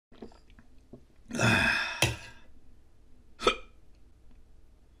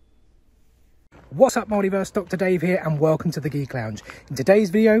What's up, Multiverse? Dr. Dave here and welcome to the Geek Lounge. In today's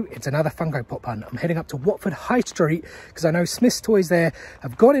video, it's another Funko Pop hunt. I'm heading up to Watford High Street because I know Smyths Toys there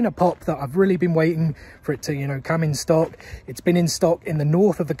have got in a pop that I've really been waiting for it to, come in stock. It's been in stock in the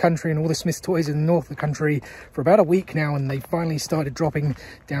north of the country and all the Smyths Toys in the north of the country for about a week now, and they finally started dropping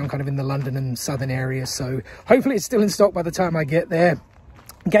down kind of in the London and southern areas. So hopefully it's still in stock by the time I get there.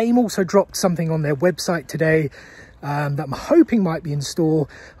 Game also dropped something on their website today that I'm hoping might be in store.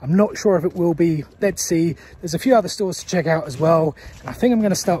 I'm not sure if it will be. Let's see. There's a few other stores to check out as well. And I think I'm going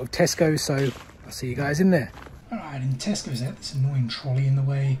to start with Tesco, so I'll see you guys in there. Alright, in Tesco's they had this annoying trolley in the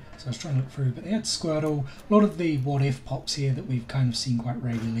way, so I was trying to look through, but they had Squirtle, a lot of the What If pops here that we've kind of seen quite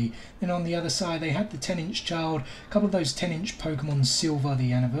regularly. Then on the other side they had the 10-inch Child, a couple of those 10-inch Pokemon Silver,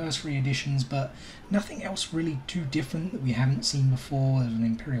 the anniversary editions, but nothing else really too different that we haven't seen before. There's an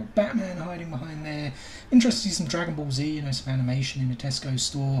Imperial Batman hiding behind there. Interesting to see some Dragon Ball Z, some animation in the Tesco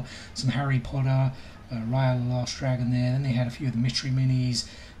store, some Harry Potter, Raya the Last Dragon there. Then they had a few of the mystery minis,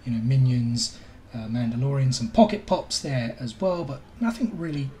 Minions, Mandalorian, some Pocket Pops there as well, but nothing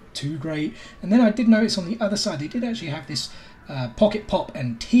really too great. And then I did notice on the other side they did actually have this Pocket Pop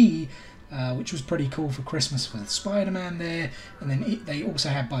and Tea, which was pretty cool for Christmas with Spider-Man there. And then they also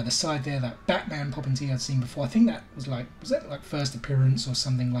had by the side there that Batman Pop and Tea I'd seen before. I think that was that like first appearance or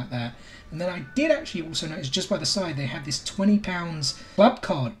something like that. And then I did actually also notice just by the side they had this £20 club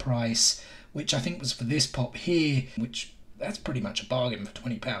card price, which I think was for this pop here, which that's pretty much a bargain for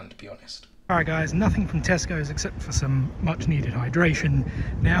 £20 to be honest. Alright guys, nothing from Tesco's except for some much needed hydration.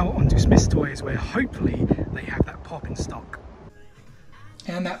 Now onto Smyths Toys, where hopefully they have that pop in stock.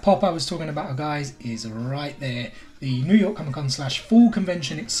 And that pop I was talking about, guys, is right there. The New York Comic Con / Fall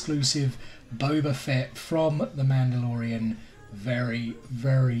Convention exclusive Boba Fett from The Mandalorian. Very,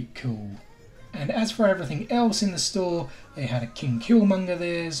 very cool. And as for everything else in the store, they had a King Killmonger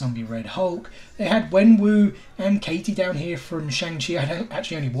there, Zombie Red Hulk. They had Wenwu and Katie down here from Shang-Chi. I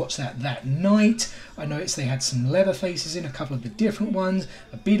actually only watched that night. I noticed they had some Leatherfaces in, a couple of the different ones.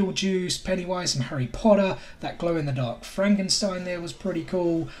 A Beetlejuice, Pennywise, some Harry Potter. That glow-in-the-dark Frankenstein there was pretty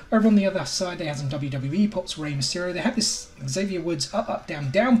cool. Over on the other side, they had some WWE pops, Rey Mysterio. They had this Xavier Woods Up, Up,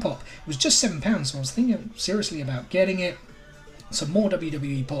 Down, Down pop. It was just £7, so I was thinking seriously about getting it. Some more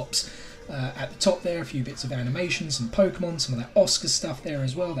WWE pops. At the top there, a few bits of animation, some Pokemon, some of that Oscar stuff there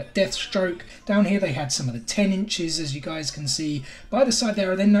as well, that Deathstroke. Down here they had some of the 10 inches, as you guys can see. By the side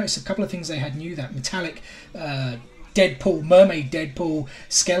there, I then noticed a couple of things they had new, that metallic Deadpool, Mermaid Deadpool,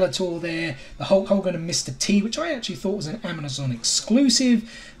 Skeletor there, the Hulk Hogan and Mr. T, which I actually thought was an Amazon exclusive.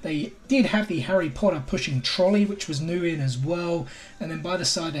 They did have the Harry Potter pushing trolley, which was new in as well. And then by the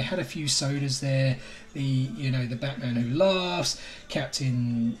side they had a few sodas there. The the Batman Who Laughs,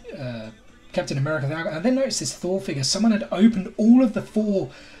 Captain America. And I then noticed this Thor figure. Someone had opened all of the 4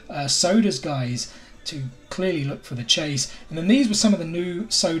 sodas, guys, to clearly look for the chase. And then these were some of the new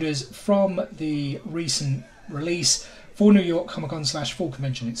sodas from the recent release for New York Comic Con / Fall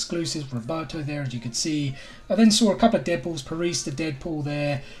Convention exclusives. Roberto there, as you could see. I then saw a couple of Deadpools, Paris the Deadpool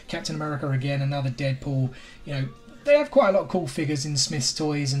there, Captain America again, another Deadpool. They have quite a lot of cool figures in Smyths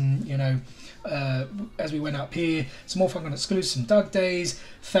Toys, and as we went up here, some more Funko exclusives, some Doug Days,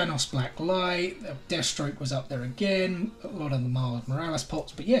 Thanos Black Light, Deathstroke was up there again, a lot of the Miles Morales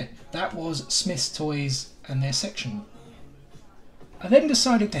pops, but yeah, that was Smyths Toys and their section. I then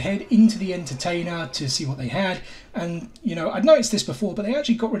decided to head into the Entertainer to see what they had, and I'd noticed this before, but they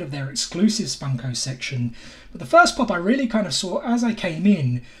actually got rid of their exclusives Funko section. But the first pop I really kind of saw as I came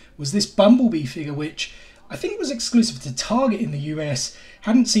in was this Bumblebee figure, which I think it was exclusive to Target in the US.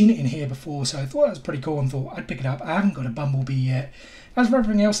 Hadn't seen it in here before, so I thought that was pretty cool and thought I'd pick it up. I haven't got a Bumblebee yet. As for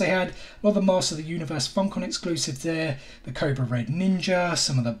everything else, they had a lot of the Master of the Universe Funko exclusives there, the Cobra Red Ninja,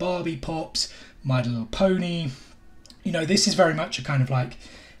 some of the Barbie pops, My Little Pony. This is very much a kind of like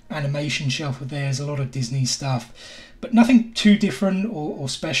animation shelf with theirs, a lot of Disney stuff, but nothing too different or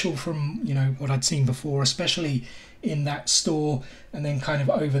special from what I'd seen before, especially in that store. And then kind of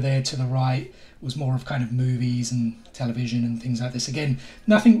over there to the right was more of kind of movies and television and things like this. Again,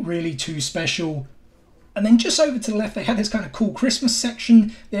 nothing really too special. And then just over to the left, they had this kind of cool Christmas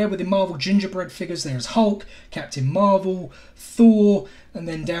section there with the Marvel gingerbread figures. There's Hulk, Captain Marvel, Thor, and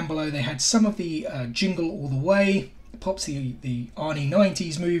then down below they had some of the Jingle All the Way pops, the Arnie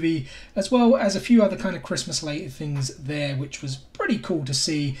 90s movie, as well as a few other kind of Christmas related things there, which was pretty cool to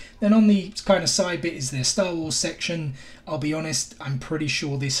see. Then on the kind of side bit is their Star Wars section. I'll be honest, I'm pretty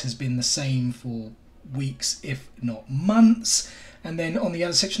sure this has been the same for weeks, if not months. And then on the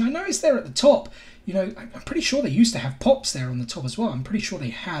other section, I noticed there at the top, you know, I'm pretty sure they used to have pops there on the top as well. I'm pretty sure they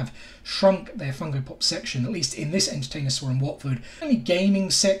have shrunk their Funko Pop section, at least in this entertainer store in Watford. Only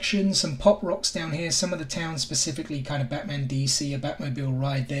gaming section, some pop rocks down here, some of the towns specifically, kind of Batman DC, a Batmobile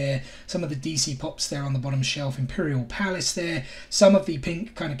ride there, some of the DC pops there on the bottom shelf, Imperial Palace there, some of the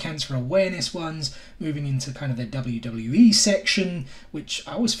pink kind of cancer awareness ones, moving into kind of their WWE section, which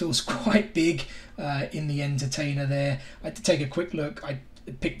I always feels quite big in the entertainer there. I had to take a quick look. I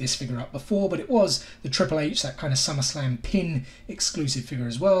picked this figure up before, but it was the Triple H, that kind of SummerSlam pin exclusive figure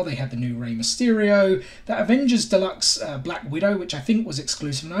as well. They had the new Rey Mysterio, that Avengers Deluxe Black Widow, which I think was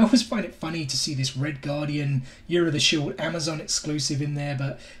exclusive, and I always find it funny to see this Red Guardian Year of the Shield Amazon exclusive in there.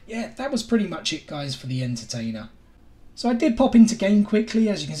 But yeah, that was pretty much it, guys, for the entertainer. So I did pop into game quickly.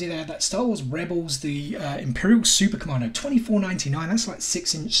 As you can see, they had that Star Wars Rebels, the Imperial Super Commando, $24.99. That's like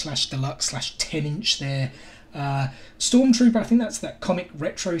 6" / deluxe / 10" there. Stormtrooper, I think that's that comic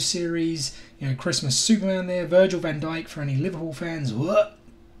retro series. You know, Christmas Superman there. Virgil van Dijk for any Liverpool fans. What?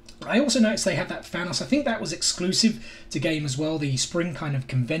 I also noticed they had that Thanos. I think that was exclusive to game as well. The spring kind of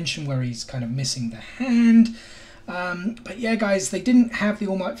convention where he's kind of missing the hand. But yeah, guys, they didn't have the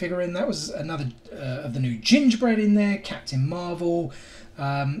All Might figure in. That was another of the new Gingerbread in there. Captain Marvel.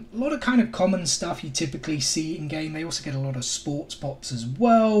 A lot of kind of common stuff you typically see in game. They also get a lot of sports pops as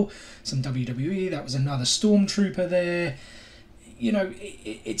well. Some WWE. That was another Stormtrooper there. You know,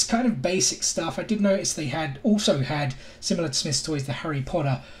 it's kind of basic stuff. I did notice they also had, similar to Smyths Toys, the Harry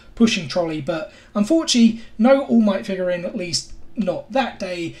Potter pushing trolley. But unfortunately, no All Might figure in, at least not that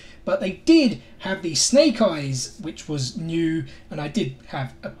day. But they did have the Snake Eyes, which was new, and I did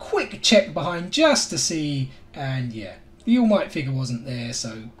have a quick check behind just to see, and yeah, the All Might figure wasn't there,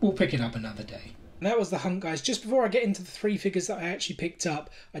 so we'll pick it up another day. And that was the hunt, guys. Just before I get into the 3 figures that I actually picked up,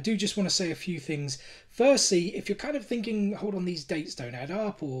 I do just want to say a few things. Firstly, if you're kind of thinking, hold on, these dates don't add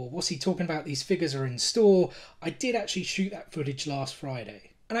up, or what's he talking about, these figures are in store, I did actually shoot that footage last Friday.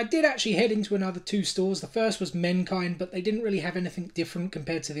 And I did actually head into another 2 stores. The first was MenKind, but they didn't really have anything different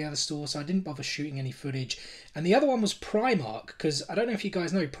compared to the other stores, so I didn't bother shooting any footage. And the other one was Primark, because I don't know if you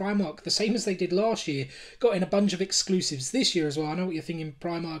guys know, Primark, the same as they did last year, got in a bunch of exclusives this year as well. I know what you're thinking,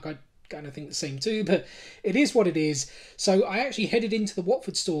 Primark, I kind of think the same too, but it is what it is. So I actually headed into the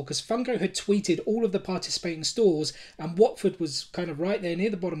Watford store because Funko had tweeted all of the participating stores, and Watford was kind of right there near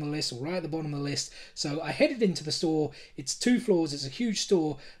the bottom of the list, or right at the bottom of the list. So I headed into the store. It's 2 floors, it's a huge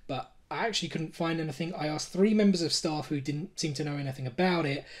store, but I actually couldn't find anything. I asked 3 members of staff who didn't seem to know anything about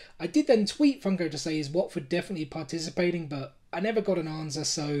it. I did then tweet Funko to say, is Watford definitely participating, but I never got an answer.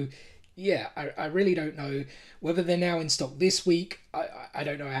 So yeah, I really don't know whether they're now in stock this week. I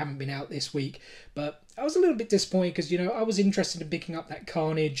don't know. I haven't been out this week, but I was a little bit disappointed because, you know, I was interested in picking up that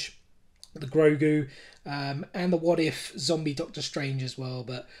Carnage, the Grogu, and the What If Zombie Doctor Strange as well,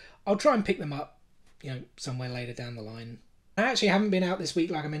 but I'll try and pick them up, you know, somewhere later down the line. I actually haven't been out this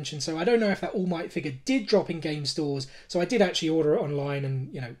week, like I mentioned, so I don't know if that All Might figure did drop in game stores, so I did actually order it online,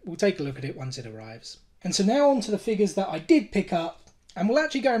 and, you know, we'll take a look at it once it arrives. And so now on to the figures that I did pick up. And we'll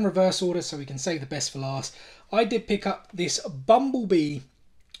actually go in reverse order so we can save the best for last. I did pick up this Bumblebee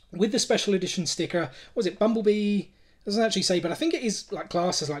with the special edition sticker. Was it Bumblebee? Doesn't actually say, but I think it is like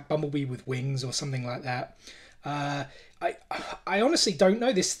classed as like Bumblebee with wings or something like that. I honestly don't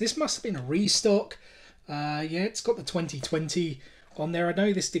know. This must have been a restock. Yeah, it's got the 2020 on there. I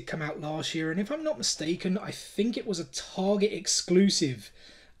know this did come out last year, and if I'm not mistaken, I think it was a Target exclusive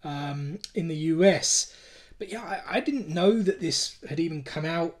in the US. But yeah, I didn't know that this had even come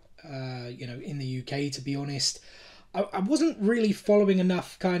out, you know, in the UK, to be honest. I wasn't really following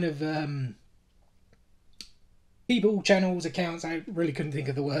enough kind of people, channels, accounts. I really couldn't think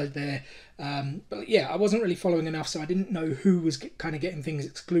of the word there. But yeah, I wasn't really following enough, so I didn't know who was kind of getting things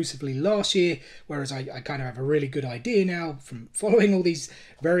exclusively last year, whereas I kind of have a really good idea now from following all these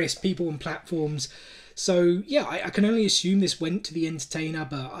various people and platforms. So yeah, I can only assume this went to the entertainer,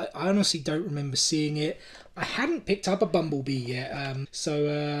 but I honestly don't remember seeing it. I hadn't picked up a Bumblebee yet,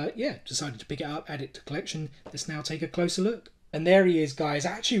 so yeah, decided to pick it up, add it to collection. Let's now take a closer look. And there he is, guys.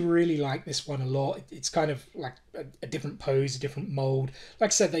 I actually really like this one a lot. It's kind of like a different pose, a different mold. Like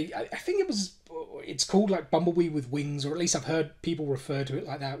I said, I think it's called like Bumblebee with wings, or at least I've heard people refer to it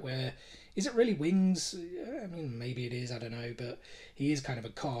like that, where, is it really wings? I mean, maybe it is, I don't know, but he is kind of a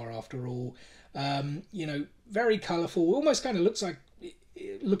car after all. You know, very colourful, almost kind of looks like,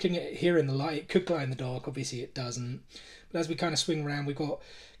 looking at it here in the light, it could glow in the dark, obviously it doesn't. But as we kind of swing around, we've got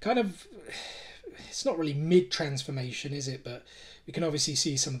kind of, it's not really mid-transformation, is it? But we can obviously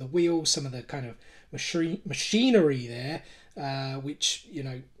see some of the wheels, some of the kind of machinery there, which, you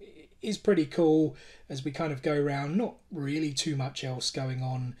know, is pretty cool as we kind of go around. Not really too much else going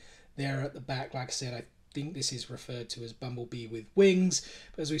on there at the back. Like I said, I think this is referred to as Bumblebee with wings.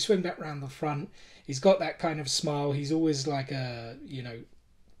 But as we swing back around the front, he's got that kind of smile. He's always like a, you know,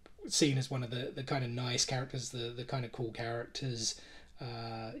 seen as one of the kind of nice characters, the kind of cool characters,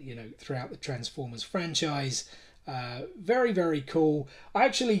 you know, throughout the Transformers franchise. Very, very cool. I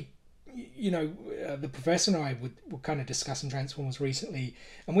actually, you know, the professor and I were kind of discussing Transformers recently,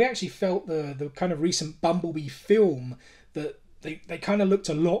 and we actually felt the kind of recent Bumblebee film that they kind of looked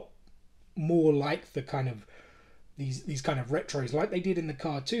a lot more like the kind of these kind of retros like they did in the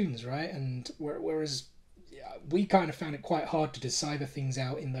cartoons, right? And whereas we kind of found it quite hard to decipher things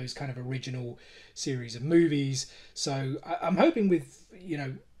out in those kind of original series of movies. So I'm hoping with, you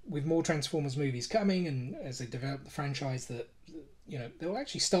know, with more Transformers movies coming, and as they develop the franchise, that, you know, they'll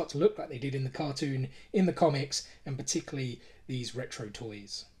actually start to look like they did in the cartoon, in the comics, and particularly these retro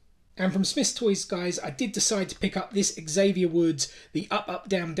toys. And from Smyths Toys, guys, I did decide to pick up this Xavier Woods, the Up, Up,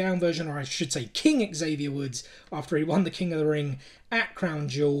 Down, Down version, or I should say King Xavier Woods, after he won the King of the Ring at Crown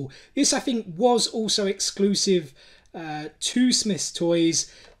Jewel. This, I think, was also exclusive to Smyths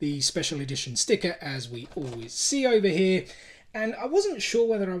Toys, the special edition sticker, as we always see over here. And I wasn't sure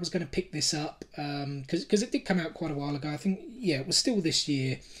whether I was going to pick this up, because it did come out quite a while ago. I think, yeah, it was still this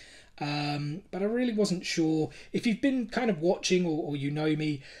year. But I really wasn't sure. If you've been kind of watching or you know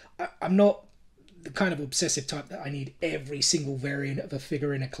me, I'm not the kind of obsessive type that I need every single variant of a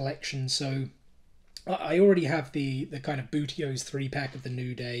figure in a collection. So I already have the kind of Bootio's 3-pack of the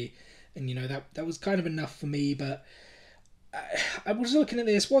New Day, and, you know, that was kind of enough for me. But I was looking at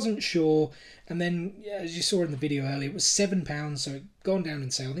this, wasn't sure, and then, yeah, as you saw in the video earlier, it was £7, so it gone down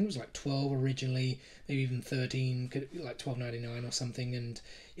in sale. I think it was like 12 originally, maybe even 13, could be like 12.99 or something. And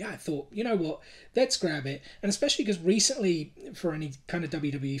yeah, I thought, you know what, let's grab it. And especially because recently, for any kind of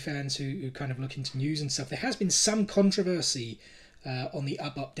WWE fans who kind of look into news and stuff, there has been some controversy on the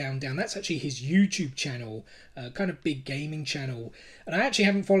Up, Up, Down, Down. That's actually his YouTube channel, kind of big gaming channel. And I actually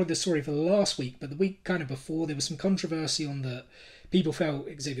haven't followed the story for the last week, but the week kind of before, there was some controversy on that. People felt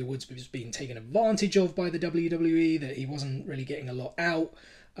Xavier Woods was being taken advantage of by the WWE, that he wasn't really getting a lot out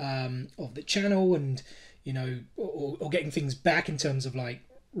of the channel, and, you know, or getting things back in terms of like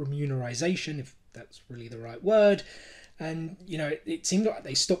remunerization, if that's really the right word. And, you know, it seemed like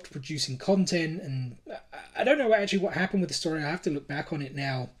they stopped producing content, and I don't know actually what happened with the story. I have to look back on it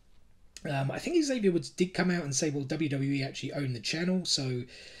now. I think Xavier Woods did come out and say, well, WWE actually owned the channel. So,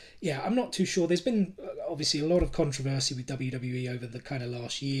 yeah, I'm not too sure. There's been obviously a lot of controversy with WWE over the kind of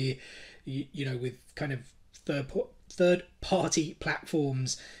last year, you know, with kind of third-party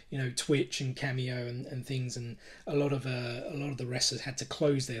platforms, you know, Twitch and Cameo and things, and a lot of the wrestlers had to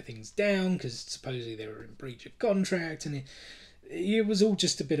close their things down because supposedly they were in breach of contract, and it was all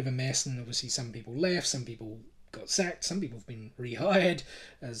just a bit of a mess. And obviously some people left, some people got sacked, some people have been rehired,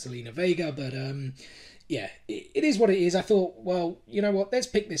 as Zelina Vega, but yeah, it is what it is. I thought, well, you know what, let's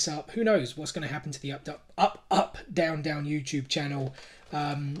pick this up. Who knows what's going to happen to the Up, Down, Down YouTube channel.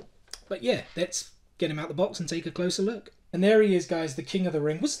 But yeah, let's get him out the box and take a closer look. And there he is, guys, the King of the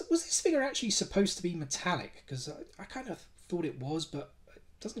Ring. Was this figure actually supposed to be metallic? Because I kind of thought it was, but it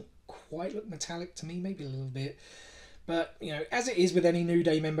doesn't quite look metallic to me, maybe a little bit. But, you know, as it is with any New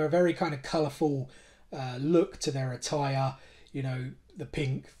Day member, a very kind of colourful look to their attire. You know, the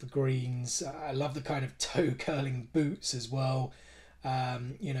pink, the greens. I love the kind of toe curling boots as well.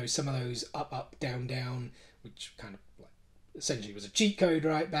 You know, some of those up, up, down, down, which kind of like essentially was a cheat code,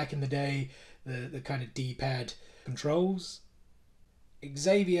 right, back in the day. The kind of D-pad controls.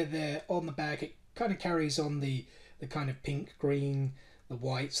 Xavier there on the back, it kind of carries on the kind of pink, green, the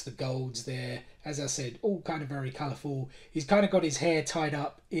whites, the golds there. As I said, all kind of very colourful. He's kind of got his hair tied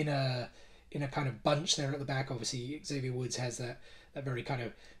up in a kind of bunch there at the back. Obviously, Xavier Woods has that very kind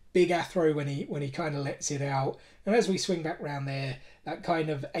of big afro when he kind of lets it out. And as we swing back round there, that kind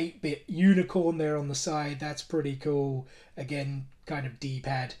of 8-bit unicorn there on the side, that's pretty cool. Again, kind of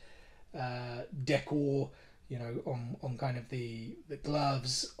D-pad decor, you know, on kind of the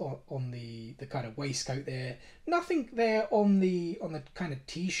gloves, on the kind of waistcoat there. Nothing there on the kind of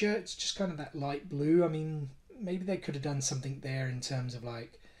t-shirt. It's just kind of that light blue. I mean, maybe they could have done something there in terms of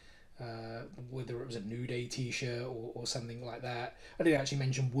like whether it was a New Day t-shirt or something like that. I did actually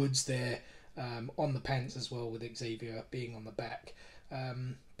mention Woods there on the pants as well, with Xavier being on the back.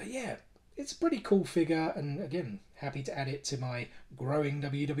 But yeah, it's a pretty cool figure, and again, happy to add it to my growing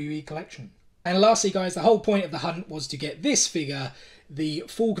WWE collection. And lastly, guys, the whole point of the hunt was to get this figure, the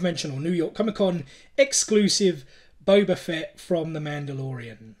full conventional New York Comic Con exclusive Boba Fett from The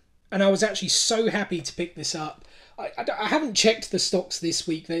Mandalorian. And I was actually so happy to pick this up. I haven't checked the stocks this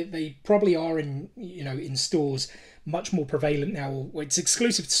week. They probably are in stores, much more prevalent now. Well, it's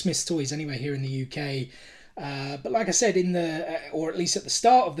exclusive to Smyths Toys anyway here in the UK. But like I said in the, or at least at the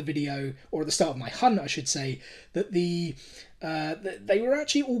start of the video, or at the start of my hunt, I should say, that they were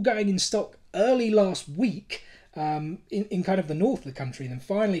actually all going in stock early last week in kind of the north of the country. And then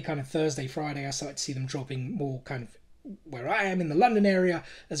finally, kind of Thursday, Friday, I started to see them dropping more kind of where I am in the London area,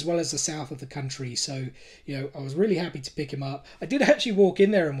 as well as the south of the country. So, you know, I was really happy to pick him up. I did actually walk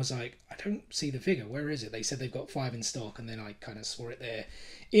in there and was like, I don't see the figure. Where is it? They said they've got 5 in stock, and then I kind of saw it there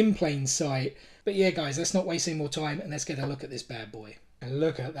in plain sight. But yeah, guys, let's not waste any more time and let's get a look at this bad boy. And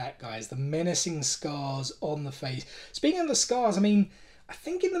look at that, guys, the menacing scars on the face. Speaking of the scars, I mean, I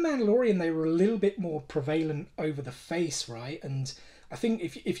think in The Mandalorian they were a little bit more prevalent over the face, right? And I think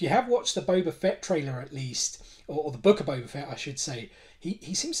if you have watched the Boba Fett trailer at least, or the book of Boba Fett, I should say,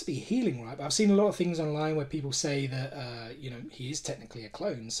 he seems to be healing, right? But I've seen a lot of things online where people say that, you know, he is technically a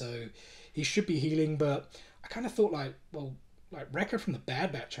clone, so he should be healing. But I kind of thought, like, well, like Wrecker from the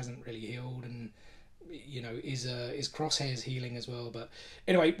Bad Batch hasn't really healed, and you know, is Crosshair's healing as well. But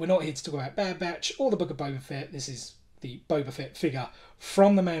anyway, we're not here to talk about Bad Batch or the Book of Boba Fett. This is the Boba Fett figure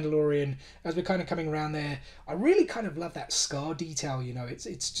from The Mandalorian. As we're kind of coming around there, I really kind of love that scar detail. You know, it's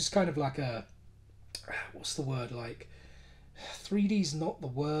just kind of like a, what's the word, like 3D's not the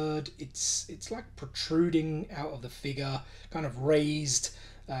word. It's like protruding out of the figure, kind of raised.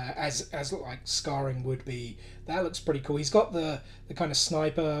 As like scarring would be. That looks pretty cool. He's got the kind of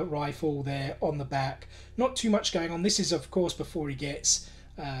sniper rifle there on the back. Not too much going on. This is, of course, before he gets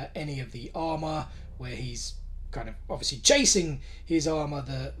any of the armor, where he's kind of obviously chasing his armor.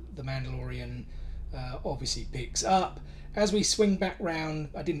 The Mandalorian obviously picks up. As we swing back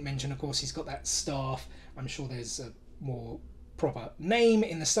round, I didn't mention, of course, he's got that staff. I'm sure there's a more proper name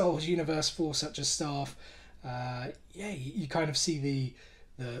in the Star Wars universe for such a staff. Yeah, you kind of see the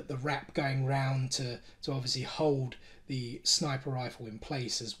wrap going round to obviously hold the sniper rifle in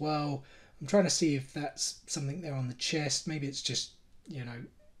place as well. I'm trying to see if that's something there on the chest. Maybe it's just, you know,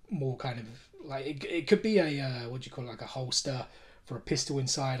 more kind of like it could be a what do you call it, like a holster for a pistol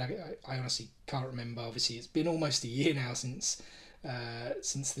inside. I honestly can't remember. Obviously, it's been almost a year now since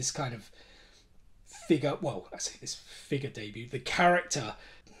this kind of figure. Well, I say this figure debuted. The character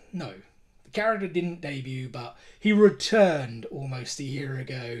didn't debut, but he returned almost a year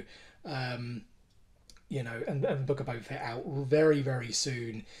ago. You know, and Book of Boba Fett out very, very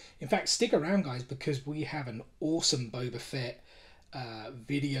soon. In fact, stick around, guys, because we have an awesome Boba Fett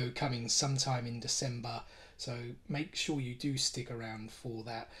video coming sometime in December. So make sure you do stick around for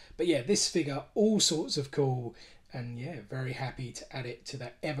that. But yeah, this figure, all sorts of cool. And yeah, very happy to add it to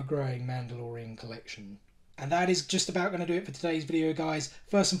that ever-growing Mandalorian collection. And that is just about going to do it for today's video, guys.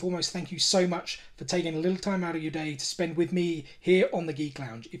 First and foremost, thank you so much for taking a little time out of your day to spend with me here on the Geek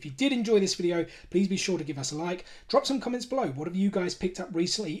Lounge. If you did enjoy this video, please be sure to give us a like. Drop some comments below. What have you guys picked up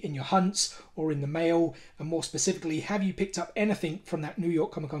recently in your hunts or in the mail? And more specifically, have you picked up anything from that New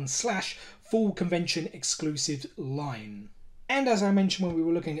York Comic Con / full convention exclusive line? And as I mentioned when we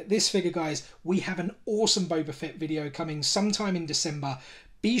were looking at this figure, guys, we have an awesome Boba Fett video coming sometime in December.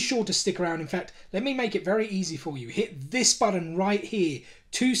 Be sure to stick around. In fact, let me make it very easy for you. Hit this button right here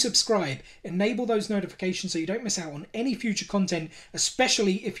to subscribe. Enable those notifications so you don't miss out on any future content,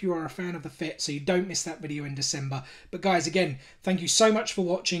 especially if you are a fan of the Fett, so you don't miss that video in December. But guys, again, thank you so much for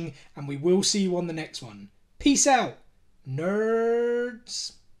watching, and we will see you on the next one. Peace out,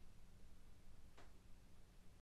 nerds.